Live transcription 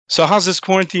So how's this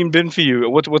quarantine been for you?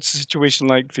 What's the situation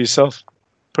like for yourself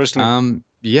personally?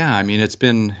 Yeah, I mean it's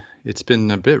been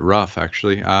a bit rough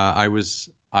actually. I was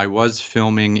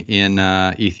filming in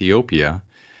Ethiopia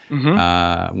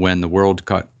when the world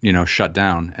got shut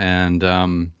down, and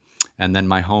then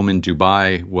my home in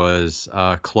Dubai was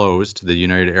closed. The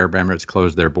United Arab Emirates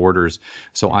closed their borders,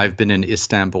 so I've been in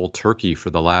Istanbul, Turkey, for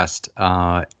the last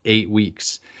 8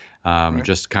 weeks,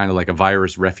 just kind of like a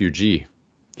virus refugee.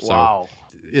 Wow.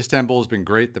 So Istanbul has been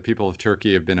great. The people of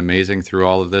Turkey have been amazing through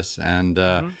all of this. And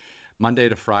Monday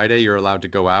to Friday, you're allowed to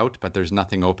go out, but there's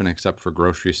nothing open except for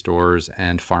grocery stores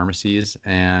and pharmacies.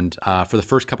 And for the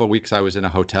first couple of weeks, I was in a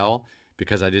hotel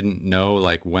because I didn't know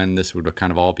like when this would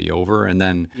kind of all be over. And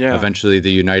then eventually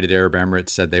the United Arab Emirates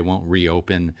said they won't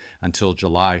reopen until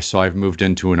July. So I've moved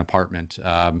into an apartment.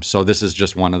 So this is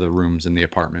just one of the rooms in the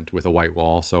apartment with a white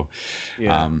wall. So,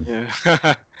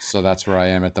 so that's where I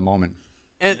am at the moment.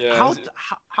 And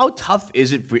how tough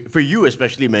is it for you,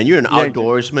 especially, man? You're an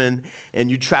outdoorsman and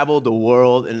you travel the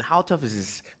world. And how tough is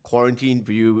this quarantine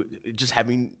for you, just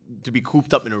having to be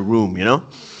cooped up in a room,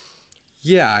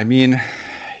 Yeah, I mean,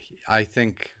 I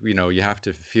think, you have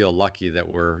to feel lucky that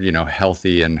we're,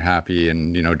 healthy and happy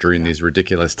and, during these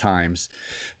ridiculous times.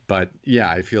 But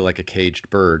yeah, I feel like a caged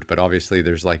bird. But obviously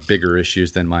there's like bigger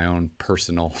issues than my own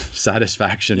personal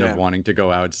satisfaction of wanting to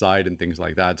go outside and things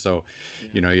like that. So,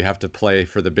 you have to play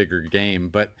for the bigger game.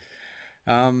 But,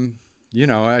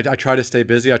 I try to stay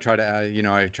busy. I try to,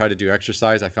 I try to do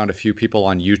exercise. I found a few people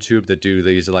on YouTube that do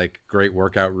these like great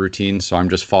workout routines. So I'm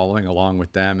just following along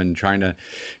with them and trying to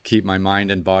keep my mind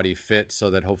and body fit so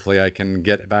that hopefully I can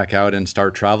get back out and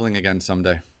start traveling again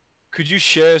someday. Could you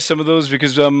share some of those?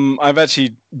 Because I've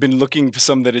actually been looking for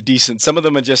some that are decent. Some of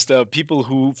them are just people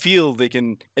who feel they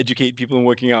can educate people in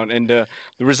working out, and the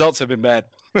results have been bad.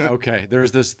 Okay,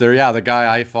 the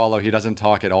guy I follow, he doesn't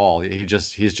talk at all. He's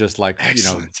just like,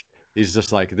 Excellent. He's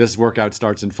just like, this workout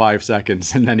starts in 5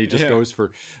 seconds, and then he just goes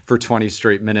for 20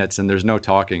 straight minutes, and there's no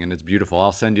talking, and it's beautiful.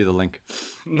 I'll send you the link.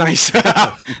 Nice.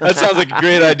 That sounds like a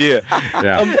great idea.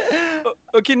 Yeah.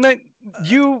 Okay, now,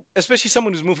 you, especially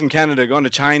someone who's moved from Canada, gone to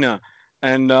China,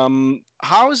 and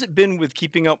how has it been with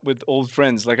keeping up with old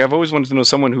friends? Like, I've always wanted to know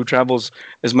someone who travels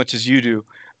as much as you do.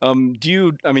 I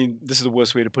mean, this is the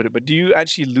worst way to put it, but do you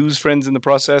actually lose friends in the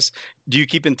process? Do you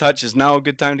keep in touch? Is now a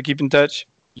good time to keep in touch?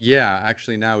 Yeah,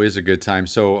 actually now is a good time.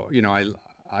 So,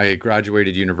 I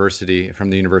graduated from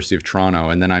the University of Toronto,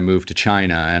 and then I moved to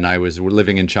China, and I was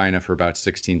living in China for about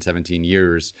 16, 17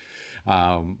 years.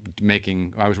 I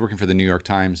was working for the New York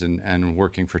Times and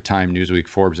working for Time, Newsweek,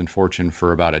 Forbes, and Fortune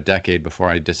for about a decade before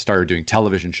I just started doing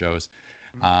television shows.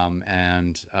 You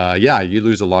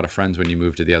lose a lot of friends when you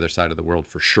move to the other side of the world,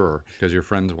 for sure, because your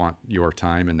friends want your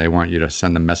time and they want you to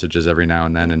send them messages every now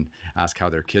and then and ask how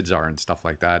their kids are and stuff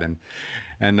like that. And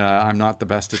I'm not the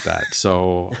best at that.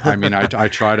 So, I mean, I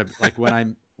try to, like,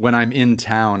 when I'm in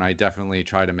town, I definitely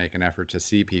try to make an effort to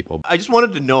see people. I just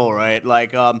wanted to know, right?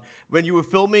 Like, when you were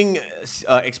filming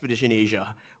Expedition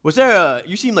Asia,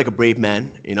 you seem like a brave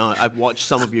man. I've watched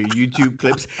some of your YouTube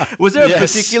clips. Was there a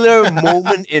particular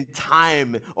moment in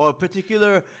time or a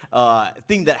particular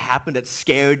thing that happened that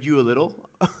scared you a little?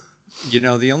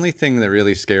 The only thing that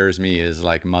really scares me is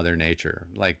like Mother Nature.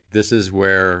 Like, this is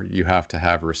where you have to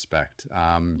have respect.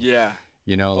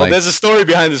 There's a story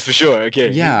behind this for sure. Okay.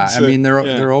 Yeah, so, I mean,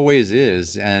 there always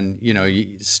is. And,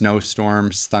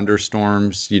 snowstorms,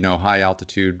 thunderstorms, high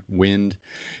altitude wind,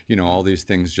 all these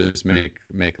things just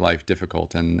make life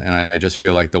difficult. And I just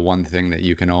feel like the one thing that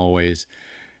you can always,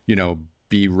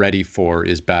 be ready for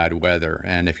is bad weather.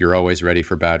 And if you're always ready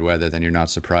for bad weather, then you're not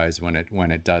surprised when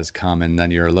it does come, and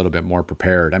then you're a little bit more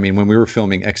prepared. I mean, when we were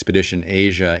filming Expedition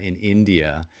Asia in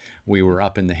India, we were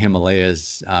up in the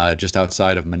Himalayas, just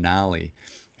outside of Manali,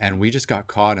 and we just got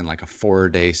caught in like a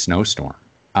 4-day snowstorm.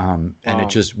 And it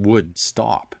just wouldn't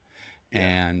stop.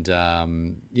 And,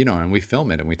 and we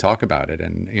film it and we talk about it,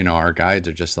 and, our guides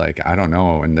are just like, I don't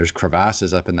know. And there's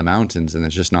crevasses up in the mountains, and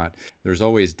there's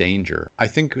always danger. I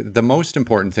think the most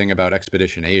important thing about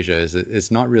Expedition Asia is it's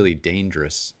not really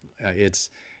dangerous. It's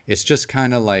just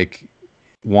kind of like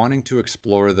wanting to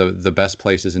explore the best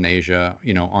places in Asia,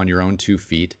 on your own 2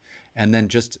 feet, and then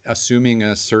just assuming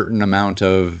a certain amount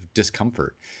of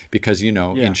discomfort. Because,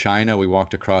 in China, we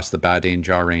walked across the Badain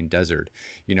Jarrain Desert.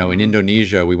 In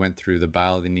Indonesia, we went through the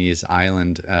Balinese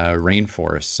island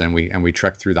rainforests, and we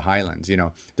trekked through the highlands.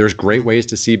 There's great ways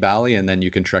to see Bali, and then you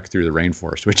can trek through the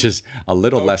rainforest, which is a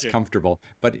little less comfortable.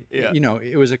 But,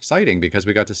 it was exciting because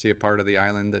we got to see a part of the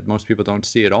island that most people don't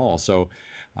see at all. So,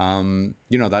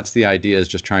 that's the idea, is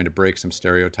just trying to break some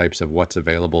stereotypes of what's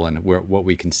available and what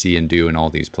we can see and do in all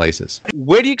these places.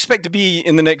 Where do you expect to be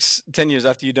in the next 10 years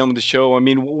after you're done with the show? I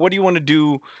mean, what do you want to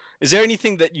do? Is there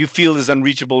anything that you feel is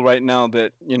unreachable right now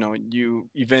that, you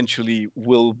eventually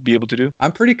will be able to do?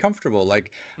 I'm pretty comfortable.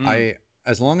 Like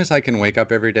as long as I can wake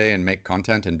up every day and make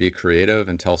content and be creative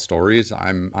and tell stories,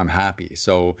 I'm happy.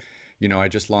 So, I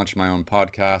just launched my own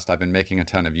podcast. I've been making a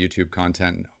ton of YouTube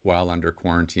content while under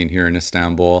quarantine here in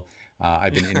Istanbul.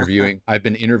 I've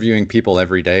been interviewing people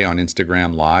every day on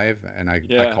Instagram Live, and I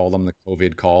call them the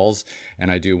COVID calls,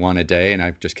 and I do one a day, and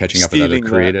I'm just catching up with other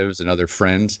creatives and other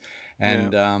friends,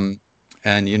 and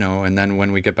then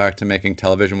when we get back to making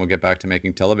television, we'll get back to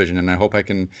making television, and I hope I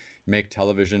can make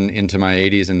television into my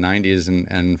 80s and 90s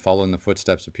and follow in the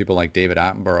footsteps of people like David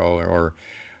Attenborough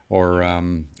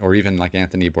or even like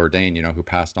Anthony Bourdain, who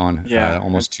passed on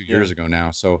almost 2 years ago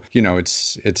now. So,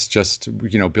 it's just,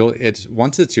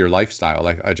 once it's your lifestyle,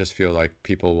 I just feel like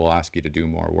people will ask you to do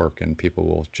more work, and people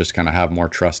will just kind of have more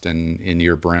trust in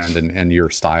your brand and your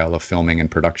style of filming and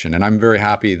production. And I'm very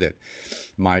happy that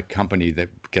my company that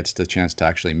gets the chance to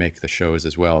actually make the shows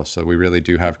as well. So we really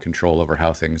do have control over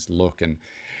how things look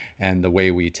and the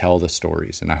way we tell the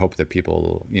stories. And I hope that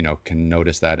people, can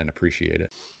notice that and appreciate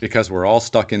it, because we're all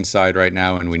stuck inside right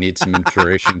now, and we need some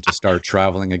inspiration to start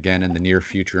traveling again in the near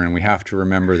future. And we have to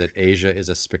remember that Asia is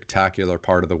a spectacular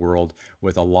part of the world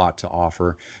with a lot to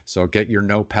offer. So get your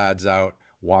notepads out,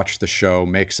 watch the show,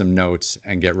 make some notes,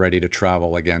 and get ready to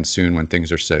travel again soon when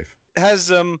things are safe. Has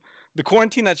the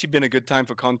quarantine actually been a good time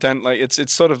for content? Like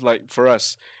it's sort of like, for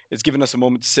us, it's given us a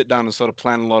moment to sit down and sort of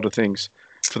plan a lot of things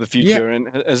for the future. Yeah.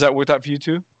 And has that worked out for you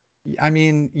too? I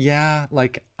mean, yeah,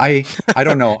 like I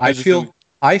don't know.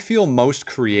 I feel most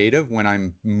creative when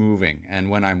I'm moving and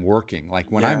when I'm working.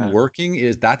 Like when I'm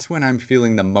working that's when I'm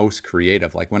feeling the most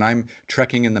creative. Like when I'm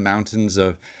trekking in the mountains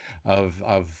of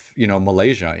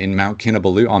Malaysia, in Mount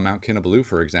Kinabalu,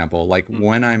 for example, like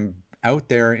when I'm out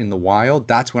there in the wild,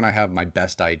 that's when I have my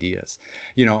best ideas.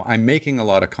 I'm making a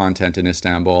lot of content in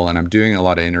Istanbul, and I'm doing a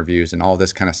lot of interviews and all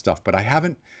this kind of stuff, but I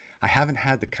haven't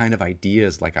had the kind of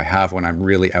ideas like I have when I'm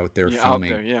really out there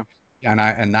filming. Out there,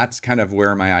 And that's kind of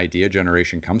where my idea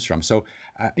generation comes from. So,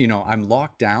 I'm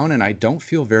locked down and I don't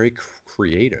feel very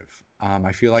creative.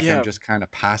 I feel like I'm just kind of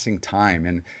passing time,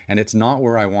 and it's not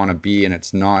where I want to be, and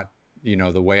it's not,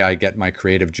 the way I get my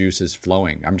creative juices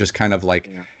flowing. I'm just kind of like,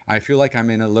 I feel like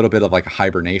I'm in a little bit of like a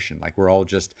hibernation. Like we're all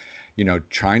just,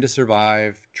 trying to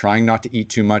survive, trying not to eat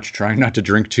too much, trying not to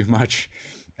drink too much,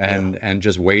 and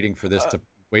just waiting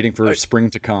for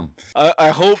spring to come. I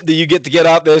hope that you get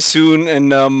out there soon,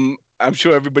 and I'm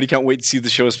sure everybody can't wait to see the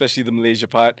show, especially the Malaysia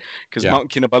part, because Mount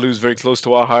Kinabalu is very close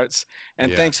to our hearts.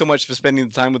 And thanks so much for spending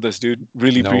the time with us, dude.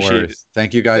 Really appreciate it.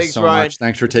 Thank you guys so much.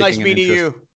 Thanks for taking an interest. Nice meeting you.